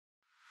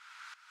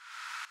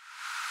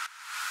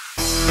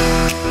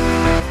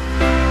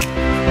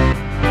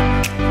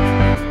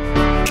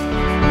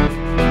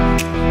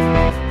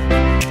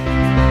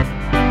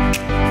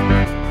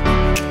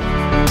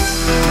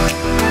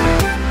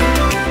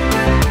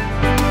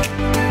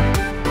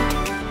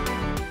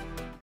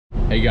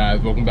Hey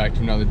guys, welcome back to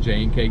another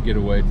J&K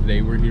Getaway.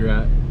 Today we're here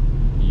at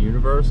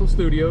Universal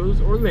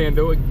Studios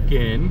Orlando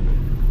again.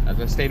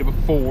 As I stated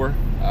before,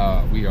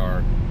 we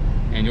are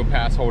annual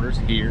pass holders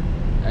here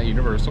at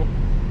Universal.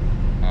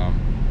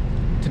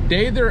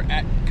 Today they're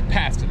at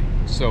capacity,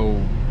 so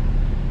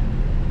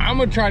I'm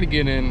gonna try to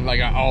get in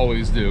like I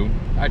always do.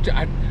 I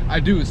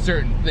do a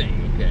certain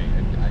thing, okay?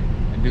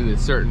 I do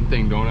this certain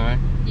thing, don't I?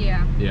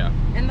 Yeah. Yeah.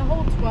 In the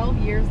whole 12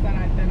 years that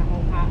I've been a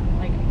whole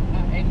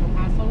annual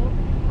pass holder,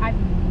 I've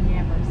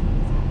never seen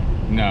this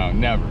happen. No,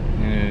 never.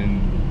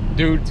 And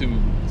due to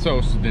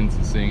social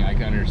distancing, I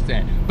can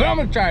understand. But I'm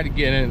gonna try to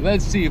get in.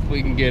 Let's see if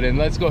we can get in.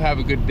 Let's go have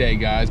a good day,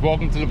 guys.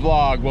 Welcome to the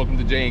vlog. Welcome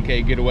to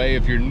J&K Getaway.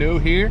 If you're new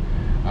here,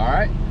 all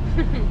right,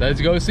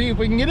 let's go see if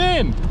we can get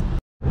in.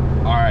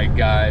 All right,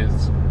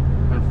 guys.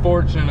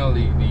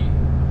 Unfortunately, the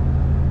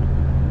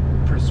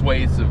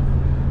persuasive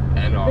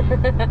and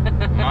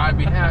my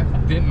behalf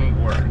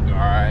didn't work. All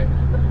right,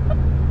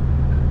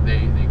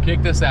 they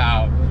kicked us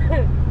out.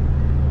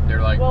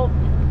 They're like, well,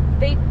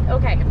 they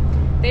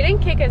didn't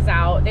kick us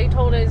out. They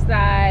told us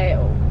that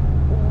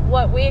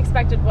what we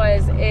expected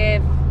was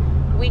if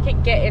we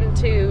could get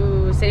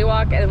into City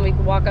Walk and then we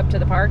could walk up to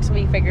the parks,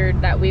 we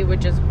figured that we would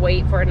just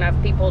wait for enough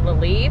people to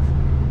leave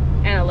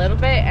and a little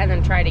bit and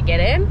then try to get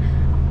in.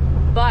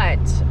 But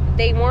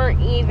they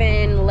weren't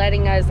even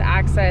letting us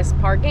access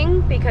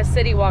parking because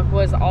City Walk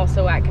was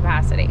also at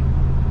capacity.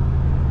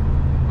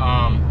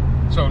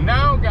 So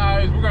now,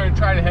 guys, we're gonna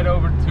try to head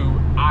over to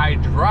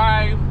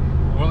iDrive,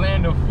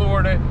 Orlando,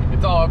 Florida.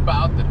 It's all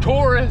about the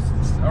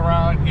tourists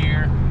around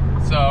here.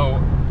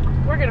 So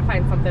we're gonna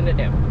find something to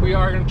do. We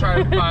are gonna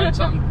try to find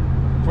something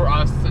for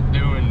us to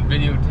do and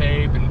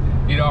videotape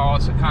and, you know,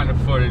 also kind of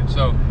footage.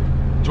 So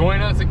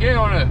join us again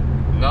on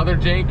another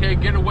J&K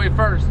Getaway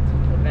First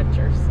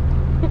Adventures.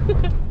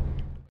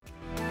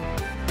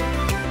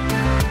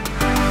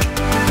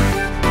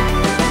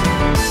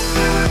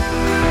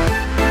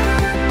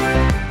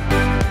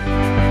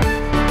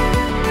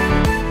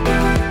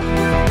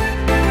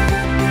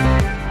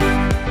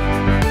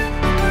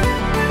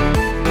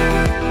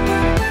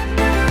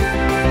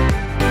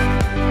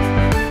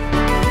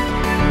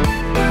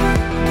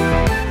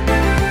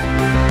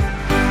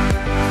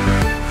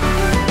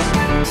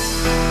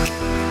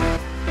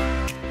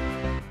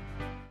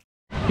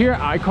 Here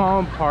at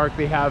Icon Park,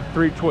 they have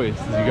three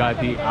choices. You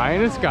got the Eye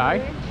in the Sky,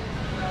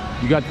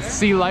 you got the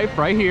Sealife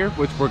right here,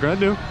 which we're gonna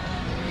do,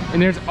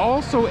 and there's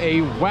also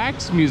a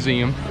wax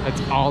museum that's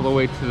all the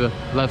way to the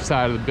left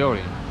side of the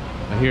building.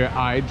 Now here at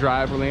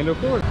iDrive Orlando,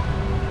 Florida.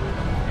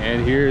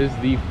 And here's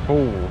the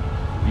full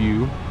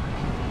view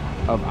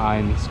of Eye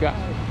in the Sky,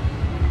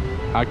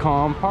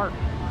 Icon Park.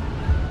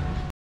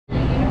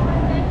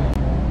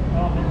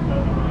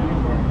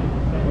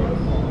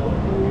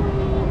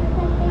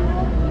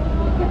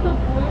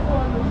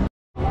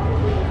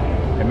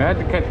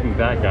 Imagine catching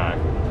that guy.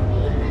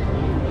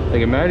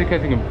 Like, imagine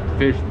catching a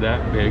fish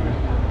that big.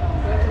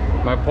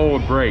 My pole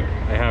would break.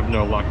 I have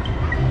no luck.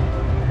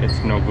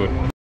 It's no good.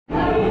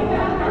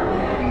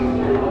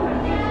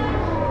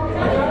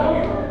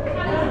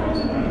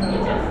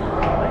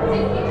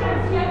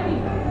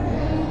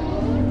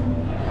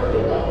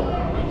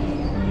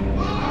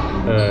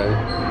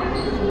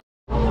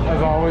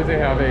 As always, they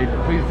have a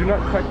please do not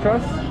touch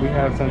us. We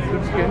have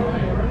sensitive skin.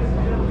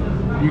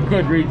 You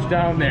could reach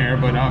down there,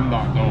 but I'm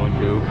not going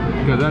to,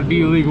 because that'd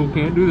be illegal.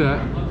 Can't do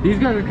that. These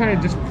guys are kind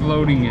of just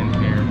floating in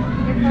here.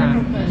 They're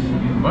cardinal fish.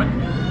 What?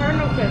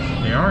 Cardinal fish.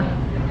 They are?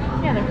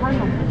 Yeah, they're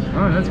cardinal fish.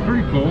 Oh, that's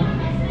pretty cool.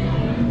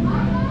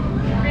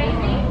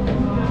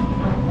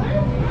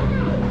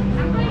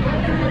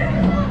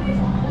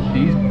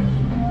 These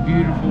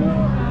beautiful.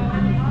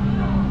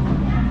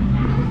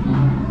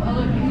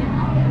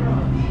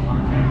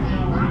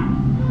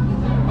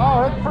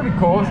 Oh, that's pretty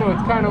cool. So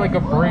it's kind of like a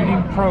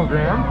breeding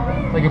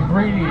program, like a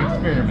breeding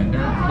experiment.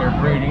 They're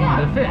breeding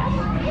the fish.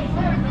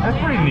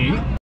 That's pretty neat.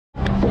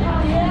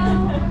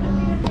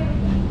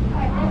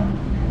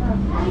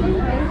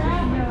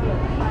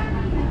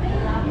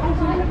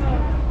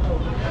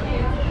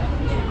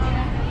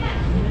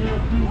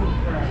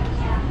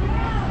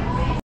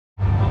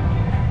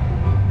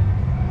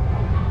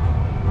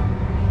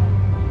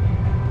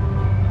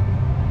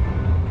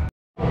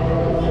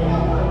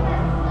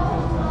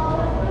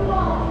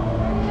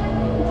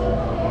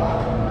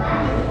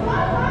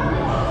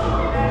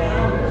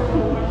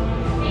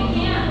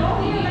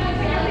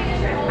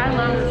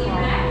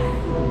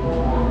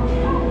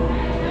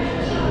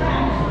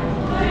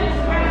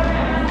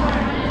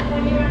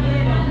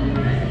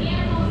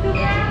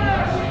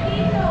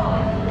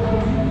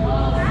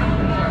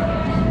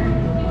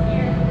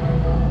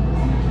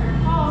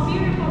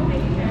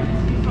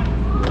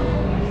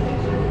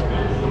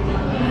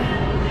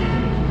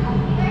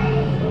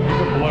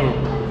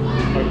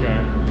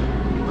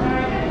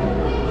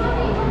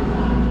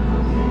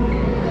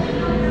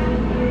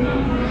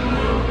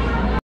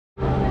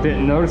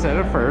 Didn't notice that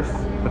at first,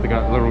 but they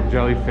got little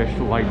jellyfish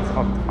lights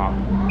up top.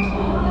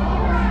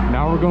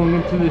 Now we're going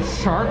into the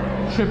shark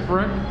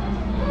shipwreck.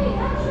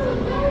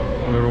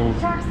 Little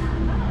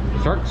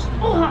sharks.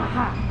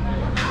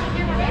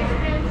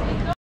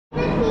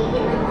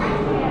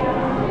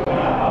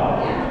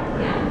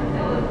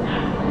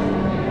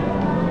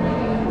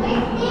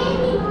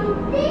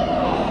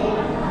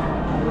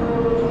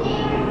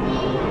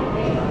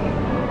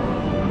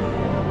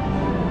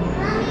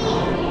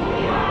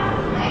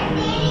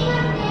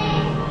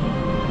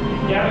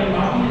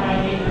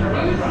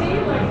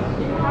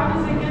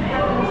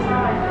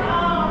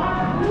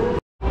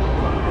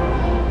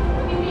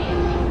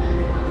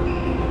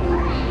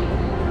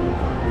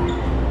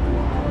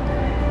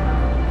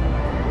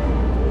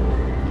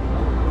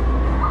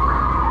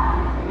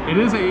 It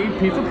is a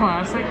piece of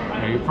plastic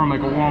from like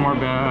a Walmart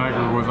bag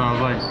or was. I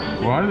was like,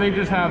 why do they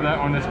just have that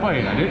on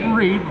display? I didn't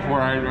read before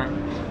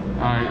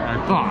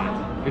I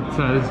thought. It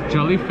says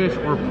jellyfish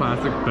or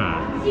plastic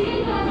bag.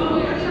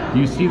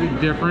 You see the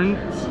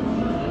difference?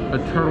 A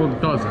turtle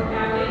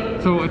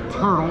doesn't. So a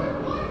turtle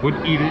would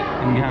eat it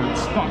and have it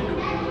stuck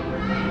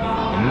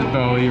in his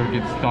belly or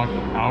get stuck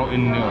out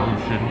in the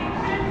ocean.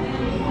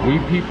 We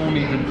people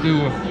need to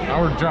do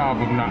our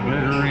job of not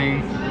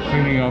littering,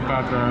 cleaning up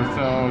after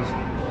ourselves.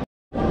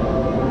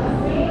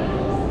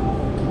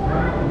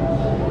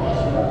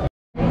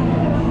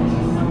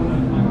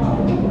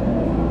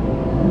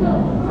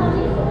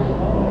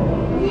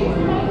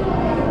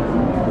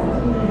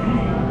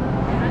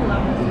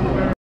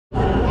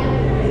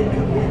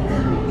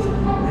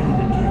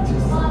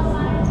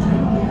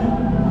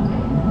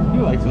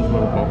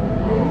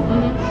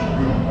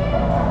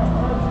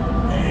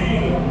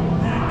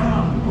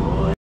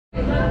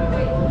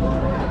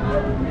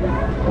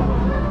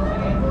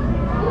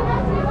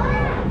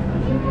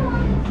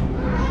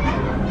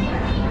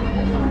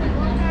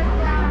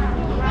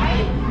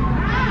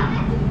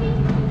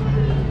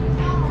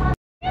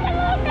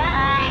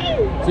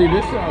 See,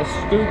 this is how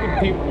stupid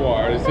people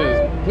are. It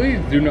says,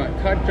 please do not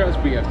touch us,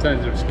 we have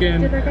sensitive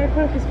skin. Did that guy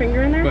poke his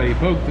finger in there? But he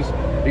poked his,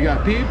 you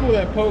got people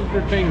that poke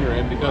their finger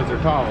in because they're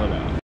taller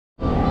now.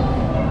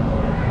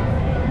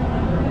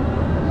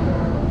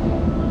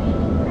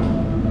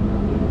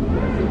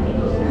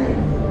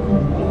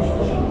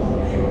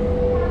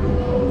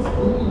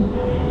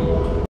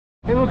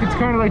 Hey look, it's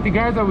kind of like the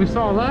guys that we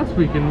saw last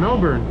week in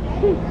Melbourne.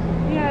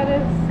 Yeah,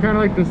 it is. Kind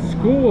of like the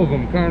school of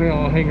them kind of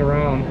all hang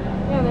around.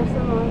 Yeah, they're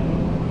similar.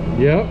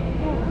 Yep.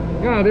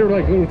 Yeah, they were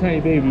like little tiny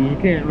babies. You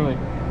can't really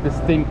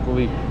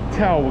distinctly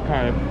tell what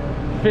kind of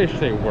fish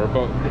they were,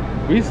 but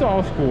we saw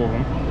a school of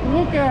them.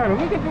 Look at him.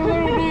 Look at the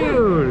little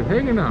dude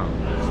hanging out.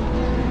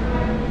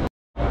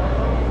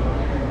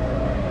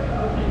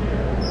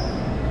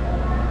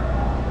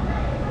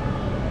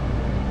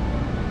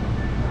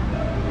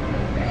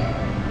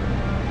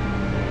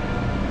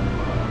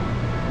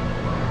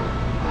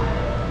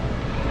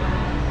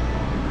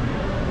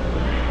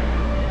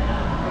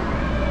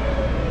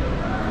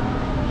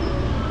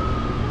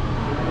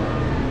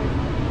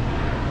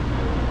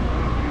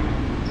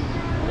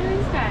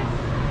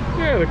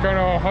 Yeah, they're kind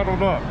of all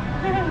huddled up.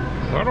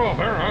 Huddle up,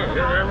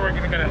 everyone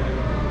get together.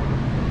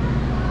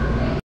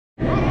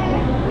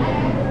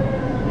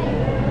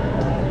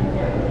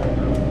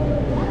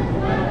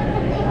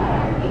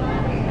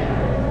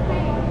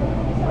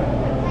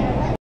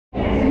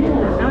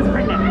 I was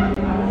pregnant.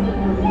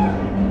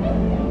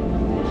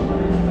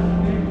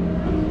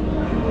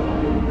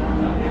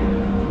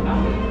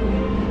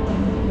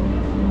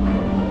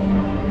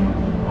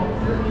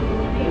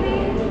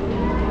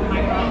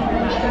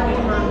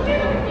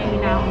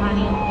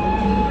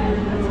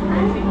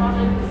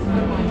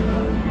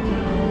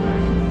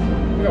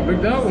 Look how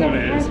big that one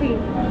is.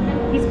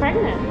 He's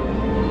pregnant.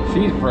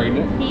 She's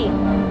pregnant. He.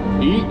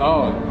 He?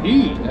 Oh,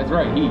 he. That's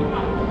right, he.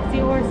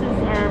 Seahorses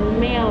are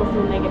males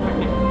when they get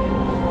pregnant.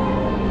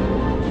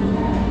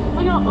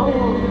 Look at, oh,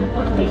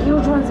 look at the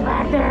huge ones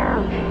back there.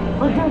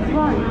 Look at this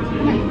one.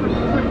 Come here, come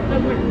here,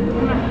 come here,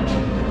 come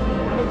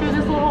here. Look through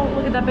this little,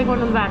 look at that big one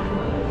in the back.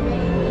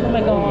 Oh my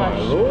gosh.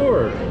 Oh my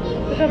lord.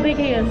 Look how big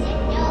he is.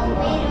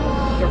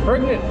 They're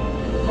pregnant.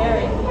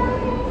 Very.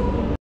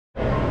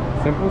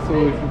 Simple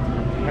solution to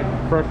protect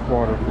fresh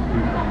water for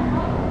people.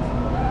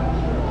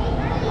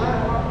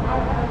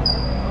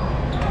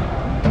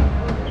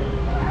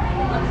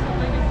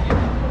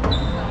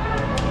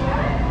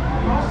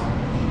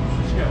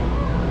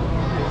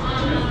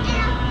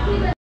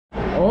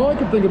 All I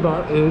can think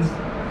about is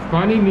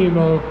Finding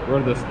Nemo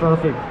where the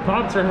starfish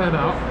pops her head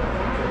out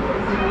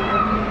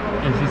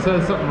and she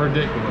says something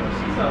ridiculous.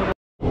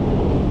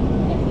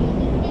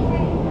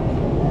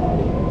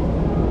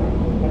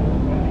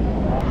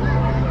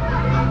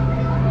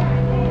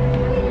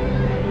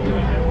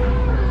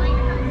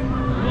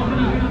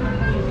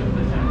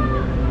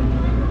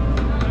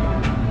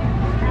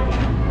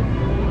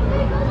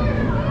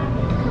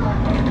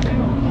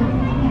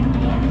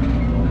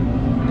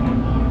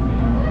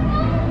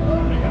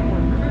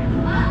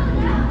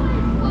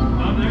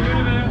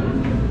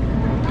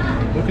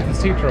 Look at the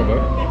sea turtle,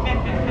 bud.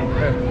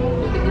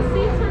 Look at the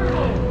sea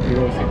turtle. You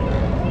want to see?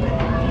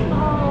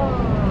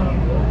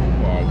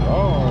 My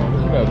God,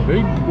 look at that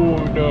big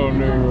boy down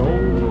there. Oh,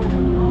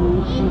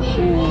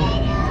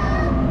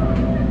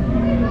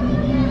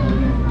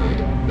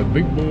 the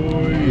big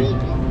boy.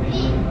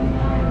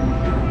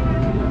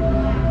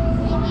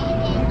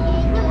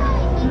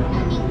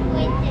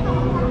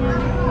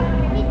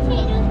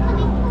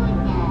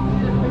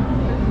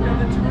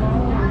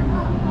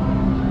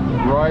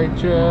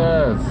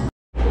 Righteous.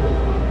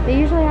 They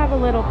usually have a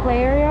little play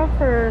area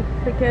for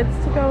the kids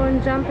to go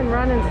and jump and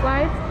run and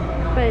slides,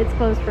 but it's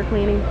closed for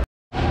cleaning.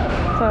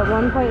 So at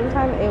one point in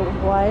time, it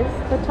was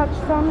the touch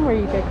zone where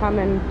you could come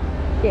and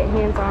get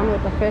hands-on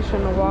with the fish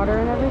and the water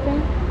and everything.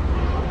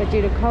 But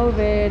due to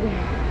COVID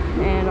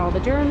and all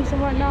the germs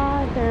and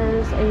whatnot,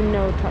 there's a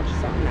no touch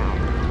zone now,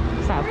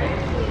 sadly.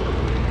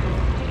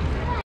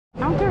 I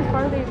don't care if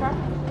part of the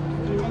attraction.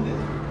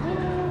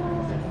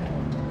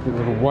 These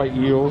little white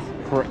eels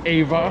for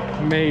Ava,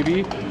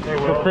 maybe,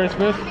 for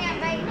Christmas.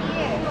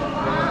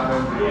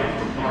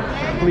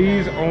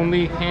 Please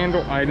only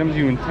handle items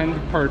you intend to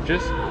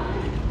purchase.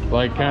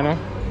 Like Kenna,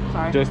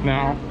 just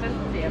now.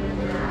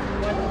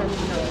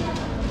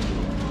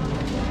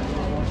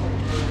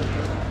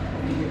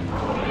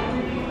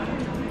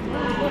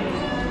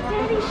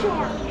 Daddy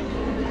shark.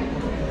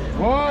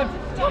 What?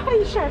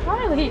 Daddy shark,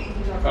 Riley.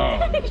 Oh.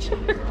 Daddy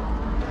shark.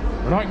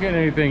 We're not getting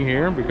anything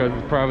here because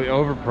it's probably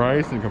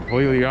overpriced and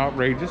completely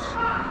outrageous.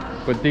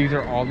 But these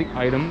are all the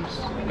items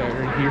that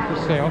are here for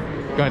sale.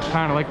 Got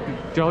kind of like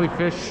the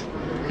jellyfish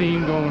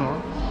theme going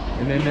on.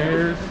 And then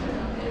there's...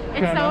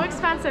 It's so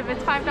expensive.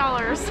 It's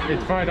 $5.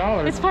 It's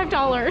 $5? It's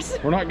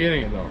 $5. We're not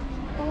getting it though.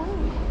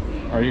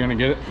 Are you going to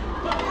get it?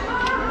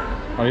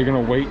 Are you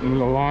going to wait in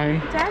the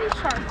line? Daddy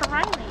shark for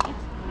Riley.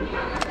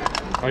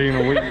 Are you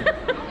going to wait?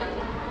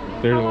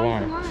 There's a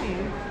line.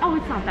 Oh,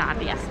 it's not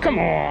that, yes. Come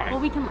on. Well,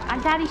 we can...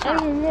 Daddy I shark.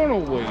 don't want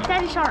to wait.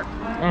 Daddy shark.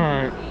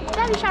 Alright.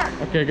 Daddy shark.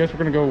 Okay, I guess we're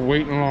going to go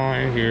wait in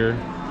line here.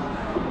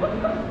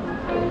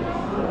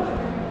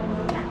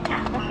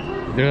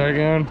 Do that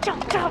again?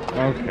 Jump, jump.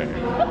 Okay.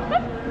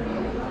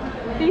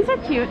 These are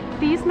cute.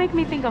 These make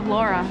me think of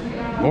Laura.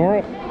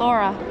 Laurel?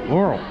 Laura.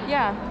 Laurel.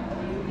 Yeah.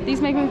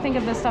 These make me think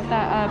of the stuff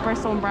that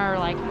Bristol and Briar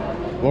like.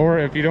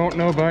 Laura, if you don't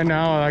know by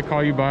now, I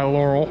call you by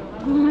Laurel.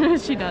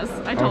 She does.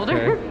 I told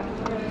her.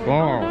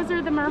 Laurel. Those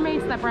are the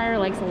mermaids that Briar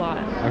likes a lot.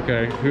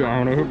 Okay. I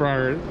don't know who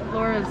Briar is.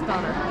 Laura's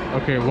daughter.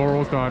 Okay,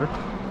 Laurel's daughter.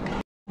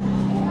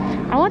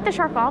 I want the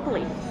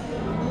Sharkopoly.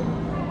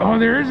 Oh,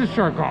 there is a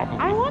Sharkopoly.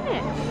 I want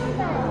it.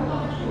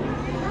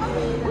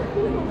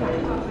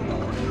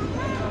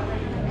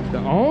 The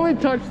only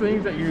touch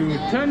things that you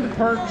tend to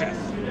purchase.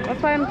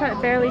 That's why I'm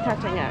barely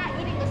touching it.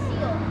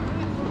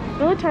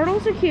 The little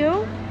turtles are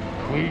cute.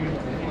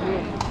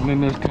 And then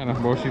there's kind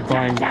of, well, she's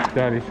buying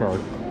Daddy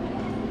Shark.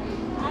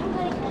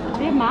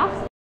 They have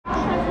masks?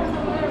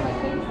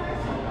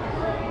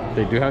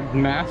 They do have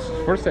masks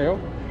for sale.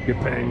 Get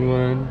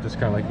penguin, just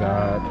kind of like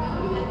that.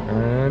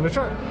 And a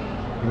shark.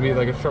 You need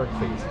like a shark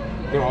face.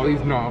 There are all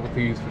these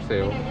novelties for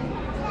sale.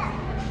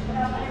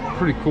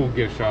 Pretty cool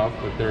gift shop,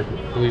 but they're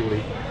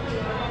completely...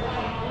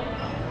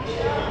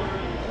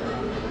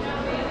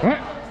 What?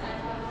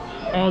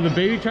 Oh, the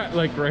baby child,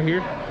 like right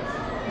here.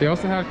 They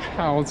also have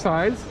child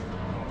size.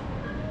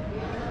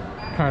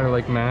 Kind of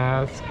like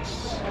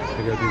masks.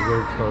 They got these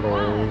little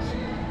turtles.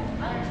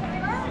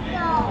 And we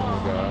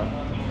got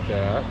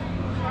that.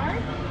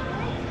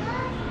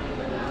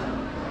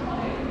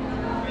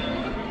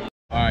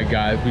 Alright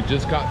guys, we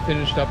just got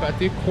finished up at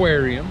the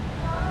aquarium.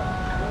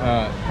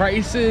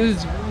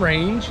 Prices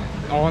range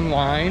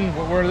online.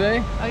 What were they?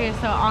 Okay,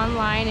 so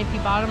online, if you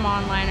bought them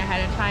online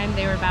ahead of time,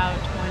 they were about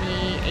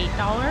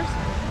 $28.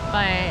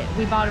 But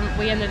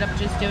we ended up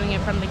just doing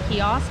it from the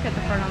kiosk at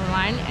the front of the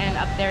line, and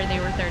up there they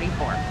were $34.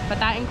 But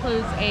that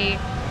includes a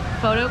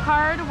photo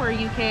card where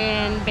you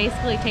can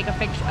basically take a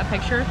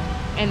picture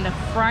in the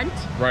front.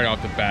 Right off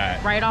the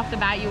bat. Right off the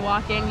bat, you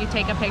walk in, you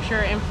take a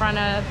picture in front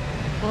of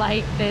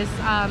like this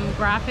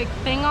graphic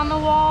thing on the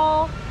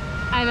wall,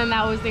 and then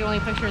that was the only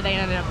picture they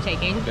ended up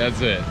taking.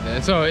 That's it.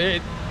 And so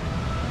it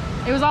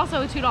was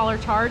also a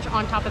 $2 charge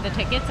on top of the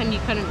tickets, and you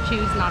couldn't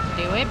choose not to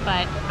do it,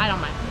 but I don't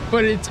mind.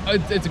 But it's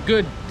a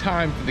good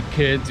time for the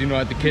kids. You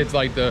know, the kids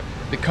like the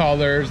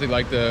colors, they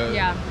like the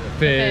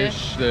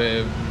fish,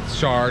 the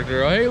shark.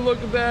 They're like, hey,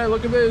 look at that,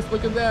 look at this,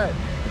 look at that.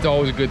 It's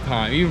always a good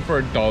time. Even for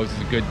adults,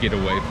 it's a good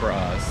getaway for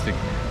us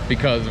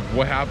because of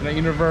what happened at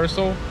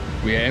Universal.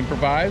 We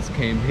improvised,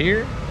 came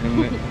here,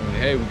 and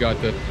hey, we got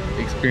to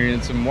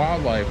experience some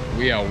wildlife.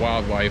 Yeah,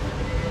 wildlife.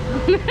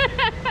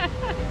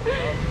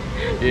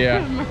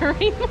 Yeah.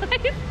 Marine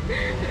life.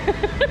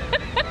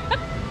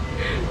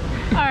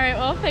 All right,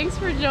 well, thanks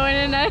for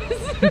joining us.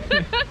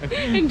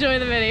 Enjoy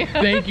the video.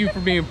 Thank you for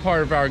being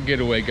part of our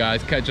getaway,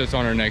 guys. Catch us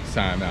on our next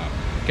time out.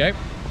 Okay?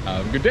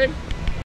 Have a good day.